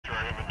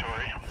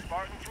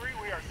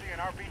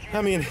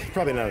I mean,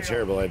 probably not a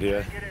terrible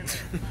idea.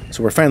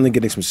 So we're finally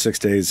getting some 6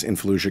 days in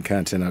Fallujah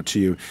content out to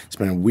you. It's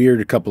been a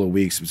weird couple of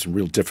weeks. It's been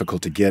real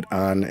difficult to get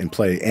on and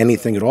play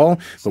anything at all.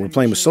 But we're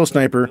playing with Soul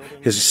Sniper,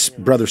 his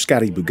brother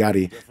Scotty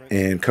Bugatti,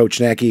 and Coach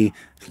Nacky.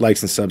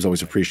 Likes and subs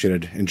always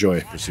appreciated. Enjoy.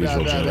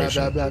 Procedural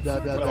generation.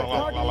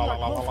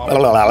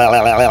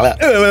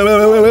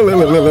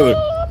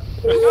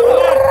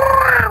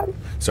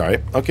 Sorry.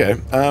 Okay.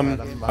 All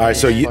right.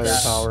 So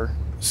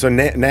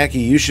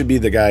Nacky, you should be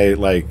the guy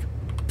like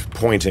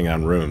pointing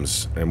on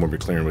rooms, and when we're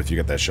clearing with you,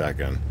 get that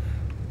shotgun.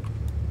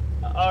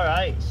 All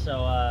right.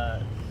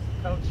 So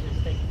Coach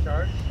is taking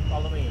charge.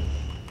 Follow me.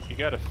 You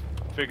got to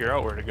figure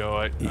out where to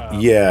go.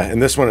 Yeah,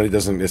 and this one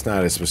it's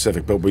not as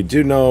specific, but we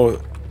do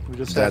know. We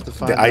just that have to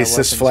find the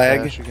ISIS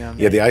flag. Again.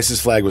 Yeah, the ISIS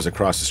flag was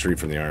across the street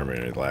from the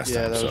armory last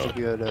time. Yeah, that was so. a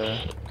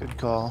good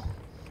call.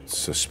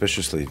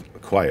 Suspiciously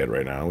quiet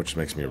right now, which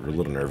makes me a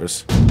little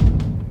nervous.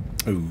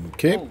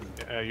 Okay.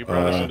 Yeah, you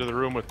brought us into the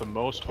room with the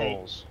most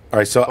holes. All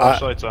right, so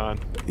flashlight's on.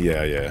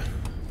 Yeah.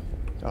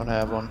 Don't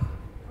have one.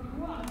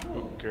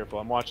 Ooh, careful,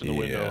 I'm watching the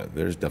window. Yeah,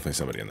 there's definitely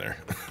somebody in there.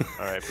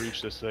 All right,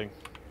 breach this thing.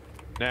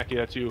 Nacky,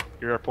 that's you.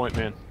 You're our point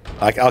man.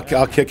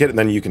 I'll kick it, and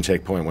then you can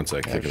take point once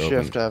I kick it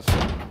open. Shift F.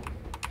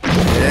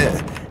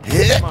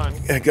 Come on.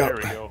 Go. There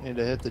we go. Need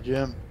to hit the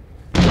gym.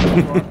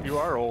 You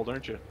are old,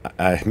 aren't you?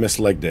 I missed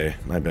leg day.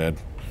 My bad.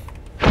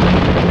 Oh,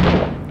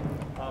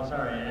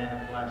 sorry, I didn't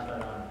have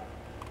flashlight on.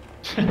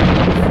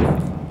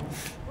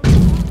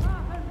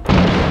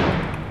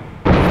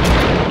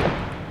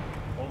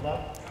 Hold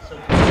up. So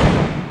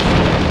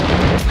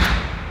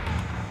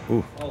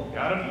Ooh. oh,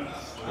 got him.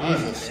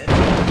 Jesus.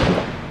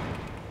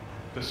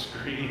 The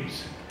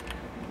screams.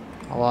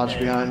 I'll watch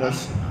behind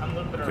us. I'm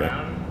looking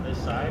around this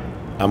side.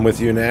 I'm with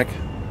you, Nack.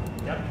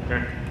 Yep.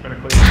 Okay, gonna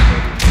clear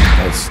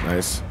this.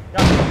 Nice.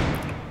 Yep.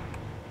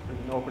 There's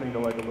an opening to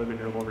like a living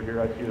room over here.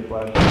 I see the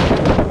flash.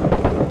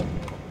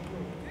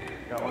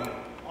 Got one.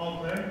 All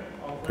clear.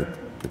 All clear.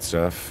 Good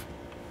stuff.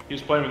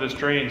 He's playing with his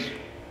trains.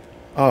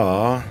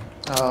 Aw.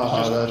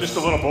 Oh, Just a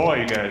little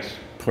boy, you guys.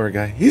 Poor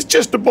guy. He's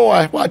just a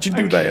boy. Why'd you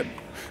do that?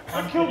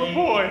 I killed the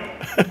boy.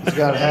 he's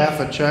got half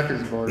a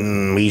checkers board.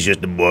 He's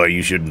just a boy.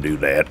 You shouldn't do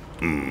that.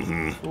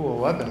 Ooh, a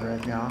weapon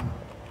right now.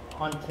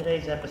 On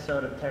today's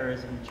episode of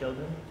Terrorism and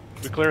Children.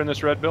 We clearing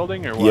this red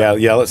building or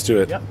what? Yeah, let's do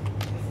it. Yep.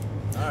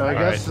 So I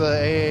guess the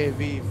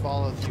AAV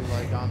follows you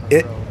like on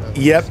the road.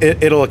 Yep,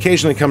 it'll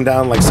occasionally come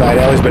down like side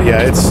alleys, but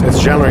yeah, it's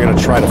generally going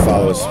to try to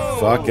follow us.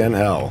 Fucking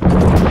hell.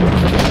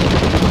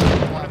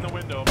 One in the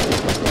window.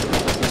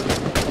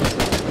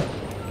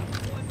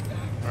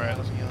 Alright,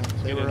 let's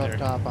They were up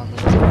top on the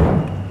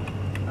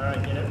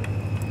Alright, get it.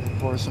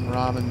 pour some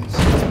ramen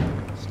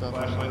stuff.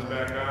 Flashlight's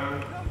back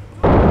on.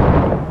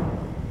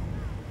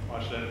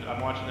 Watch that. I'm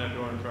watching that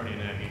door in front of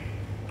you, Nacky.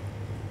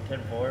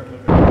 10-4,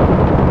 move it.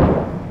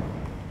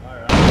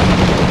 Alright.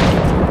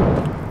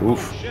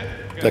 Oof. Oh, shit.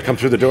 Did that come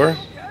through the door?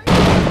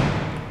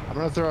 I'm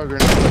gonna throw a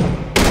grenade.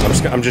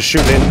 I'm just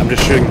shooting in. I'm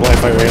just shooting blind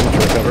fire in to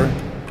recover.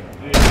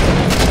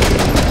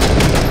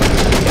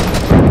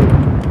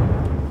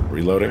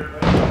 Reloading.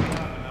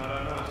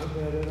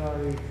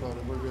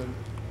 We're good.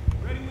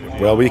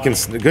 Well,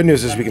 the good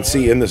news is we can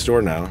see in this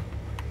door now.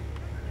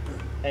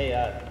 Hey,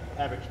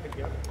 average, pick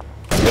you up.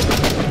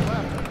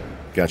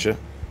 Gotcha.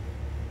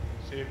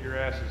 Save your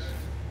asses.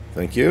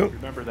 Thank you.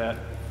 Remember that.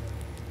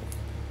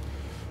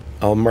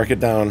 I'll mark it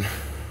down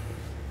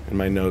in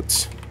my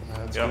notes.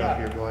 Let's get up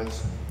here,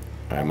 boys.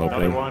 I'm Another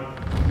opening. one.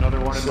 Another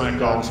one in my Some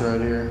call. dogs right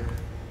here.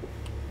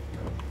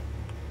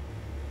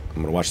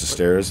 I'm gonna watch the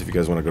stairs if you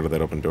guys want to go to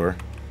that open door.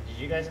 Did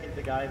you guys get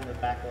the guy in the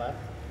back left?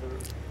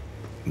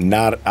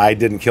 I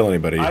didn't kill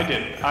anybody. I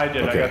did. Okay, I got the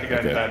guy in the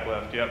okay. back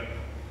left. Yep. Do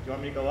you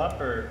want me to go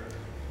up or?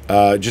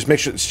 Just make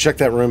sure check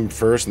that room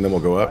first, and then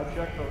we'll go I up.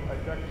 checked the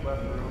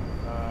left room.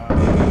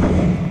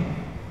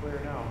 Clear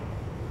now.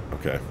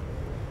 Okay.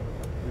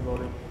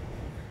 Reloading.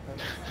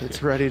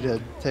 It's ready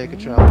to take a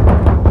shot.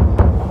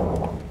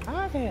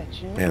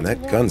 Man,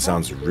 that gun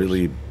sounds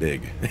really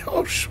big.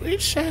 Oh,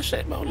 sweet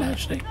sassy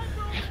molesting.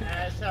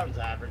 It sounds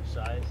average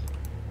size.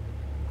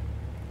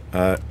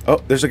 Oh,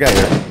 there's a guy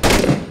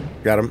here.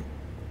 Got him.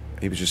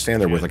 He was just standing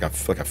there with like a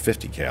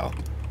 50 cal.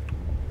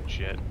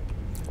 Shit.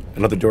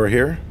 Another door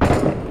here.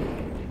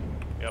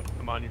 Yep.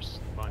 I'm on your.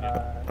 I'm on you.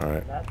 All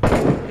right.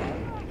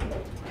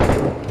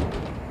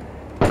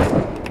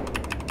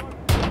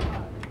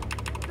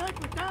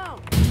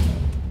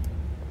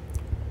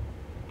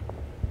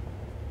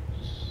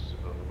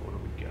 So, what do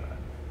we got?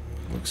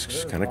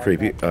 Looks kind of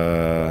creepy.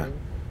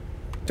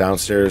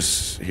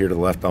 Downstairs here to the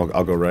left.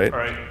 I'll go right. All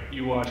right.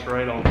 You watch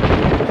right on.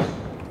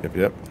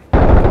 Yep.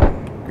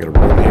 We got a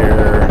room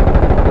here.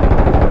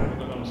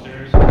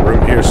 Downstairs.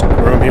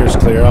 Room here's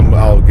clear.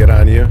 I'll get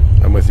on you.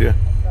 I'm with you.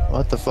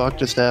 What the fuck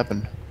just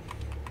happened?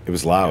 It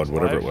was loud,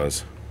 whatever it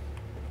was.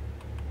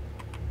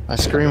 My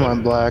screen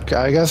went black.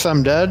 I guess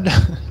I'm dead.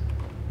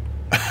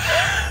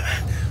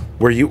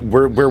 Where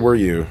were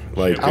you?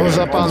 Like I was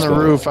up on the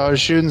roof. I was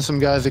shooting some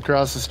guys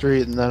across the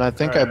street, and then I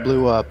think I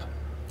blew up.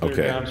 Okay.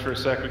 Clear downs for a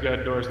sec. We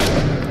got doors.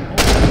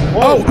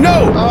 Oh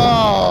no!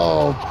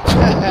 Oh!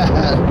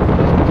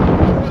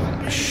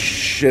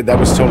 Shit, that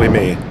was totally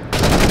me.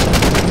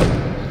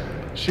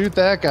 Shoot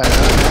that guy.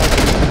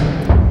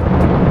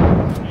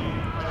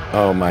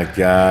 Oh my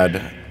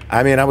god.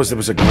 I mean, it was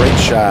a great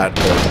shot.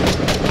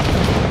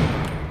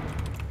 But...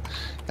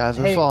 Guys,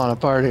 we're falling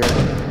apart here.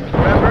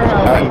 Remember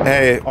how we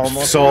hey,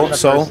 almost Soul, won the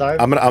Soul. first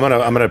time?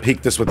 I'm gonna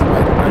peek this with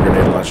my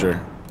grenade launcher.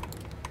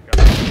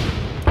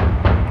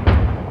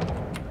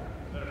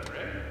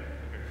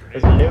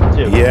 It's new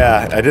too.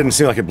 Yeah, it didn't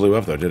seem like it blew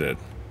up though, did it?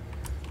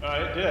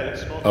 It did.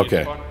 It's smoky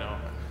Okay. as fuck now.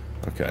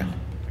 Okay. I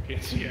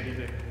can't see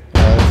anything.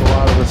 There's a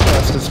lot of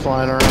asbestos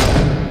flying around.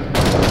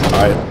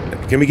 All right.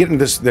 Can we get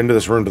into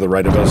this room to the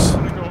right of us?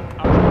 I'm gonna go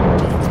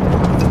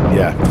out.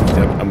 Yeah.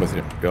 Yep. I'm with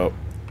you. Go.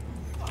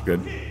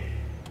 Good.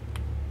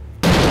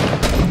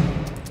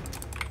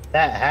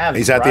 That halves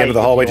He's at the end of the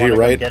right if hallway you to your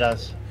wanna come right. Get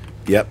us.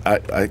 Yep.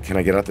 Can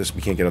I get out this?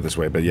 We can't get out this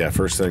way. But yeah,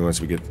 first thing once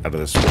we get out of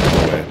this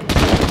hallway.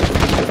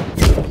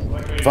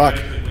 Fuck.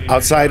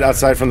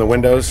 Outside from the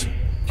windows.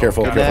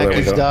 Careful. Careful. There we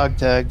These go. dog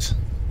tags.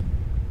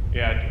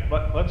 Yeah,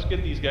 let's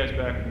get these guys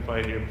back in the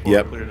fight here before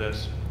Yep. we clear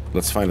this.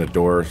 Let's find a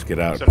door. Get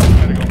out. Except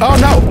we gotta go. Oh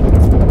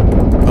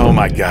no! Oh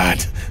my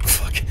god.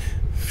 Fuck.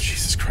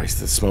 Jesus Christ.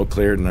 The smoke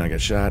cleared and then I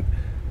got shot.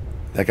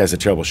 That guy's a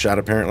terrible shot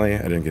apparently.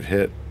 I didn't get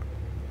hit.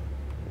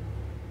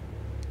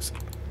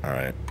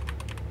 Alright.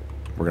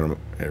 We're gonna...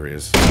 There he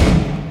is.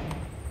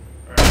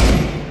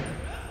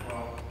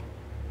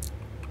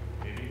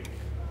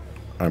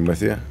 I'm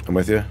with you. I'm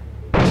with you.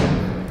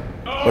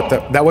 What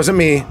the... That wasn't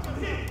me.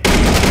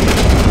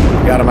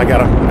 I got him.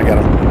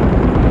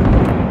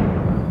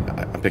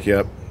 I'll pick you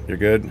up. You're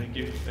good. Thank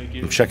you. Thank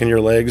you. I'm checking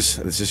your legs.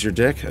 This is your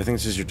dick? I think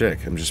this is your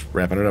dick. I'm just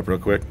wrapping it up real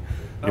quick.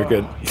 You're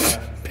good. Yeah.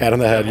 Pat on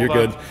the head. You're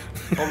good.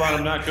 Hold on,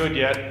 I'm not good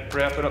yet.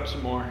 Wrap it up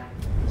some more.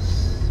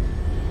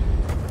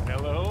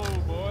 Hello,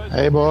 boys.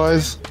 Hey,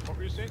 boys. What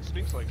were you saying?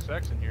 Stinks like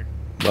sex in here.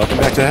 Welcome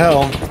back to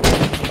hell.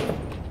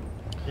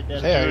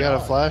 Hey, I got a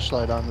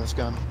flashlight on this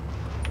gun.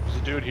 There's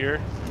a dude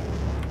here.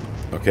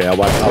 Okay, I'll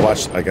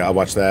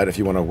watch that if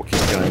you want to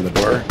keep an eye on the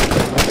door.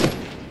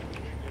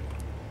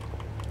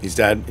 He's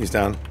dead. He's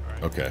down.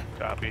 Right. Okay.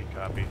 Copy.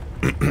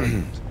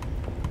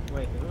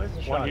 Wait, where's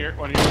the shot? One here.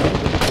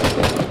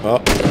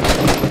 Oh.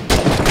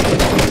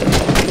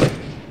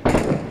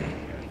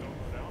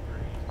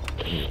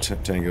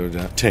 Tango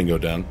down. Tango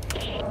down.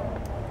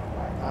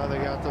 Oh, they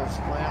got those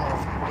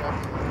flannels.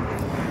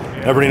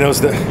 Everybody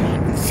knows the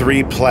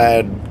 3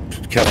 plaid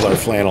Kevlar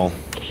flannel.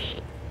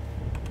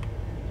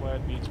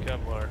 Plaid meets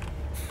Kevlar.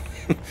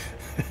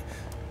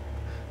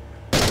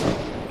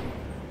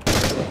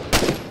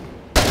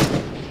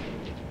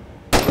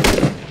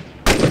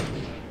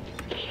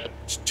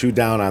 It's 2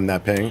 down on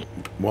that ping.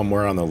 1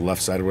 more on the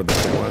left side of where the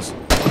ping was.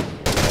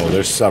 Oh,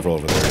 there's several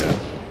over there, yeah.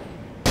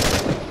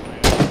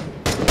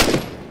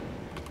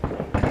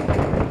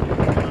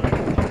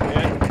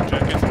 Yeah,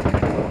 checking.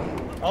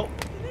 Oh,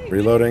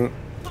 Reloading.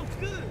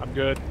 I'm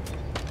good.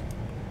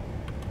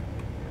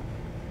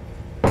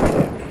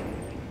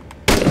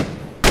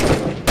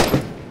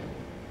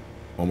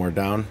 One more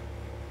down.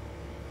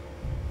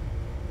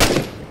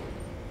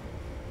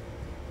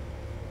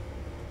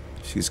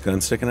 See his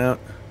gun sticking out?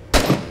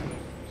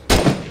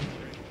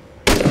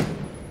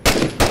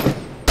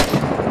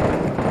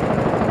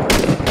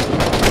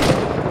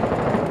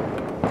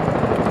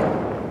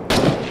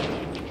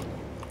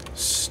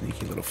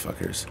 Sneaky little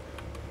fuckers.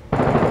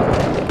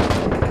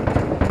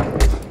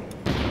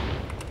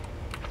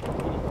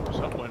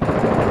 Someone.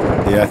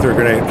 Yeah, I threw a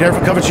grenade.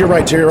 Careful, cover to your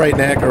right,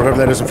 Nick, or whoever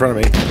that is in front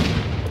of me.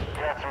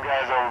 Got some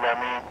guys over by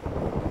me.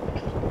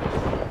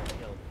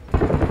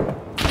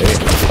 Hey.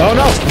 Oh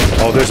no!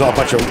 Oh, there's all a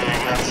bunch of...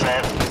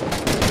 Outside.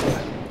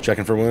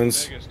 Checking for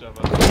wounds. Taking stuff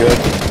up. Good.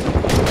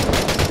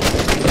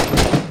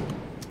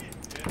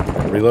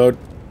 Reload.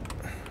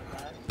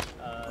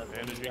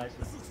 Bandaging.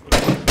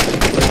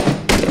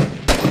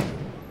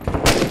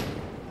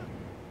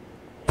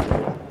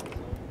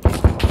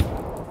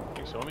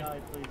 You saw me?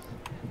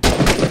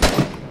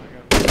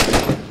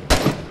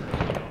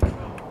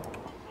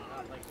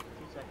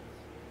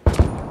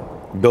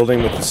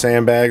 Building with the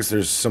sandbags.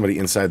 There's somebody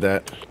inside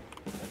that.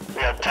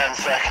 We have 10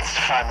 seconds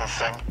to find this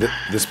thing.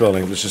 This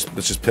building. Let's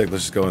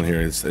just go in here.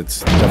 It's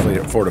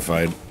definitely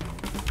fortified.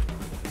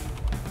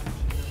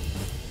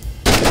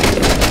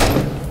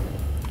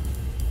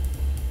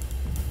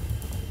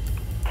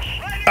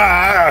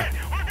 Ah!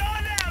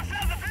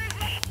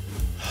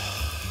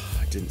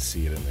 I didn't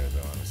see it in there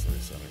though, honestly,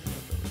 so I don't know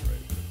if that was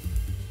right.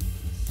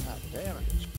 God damn it.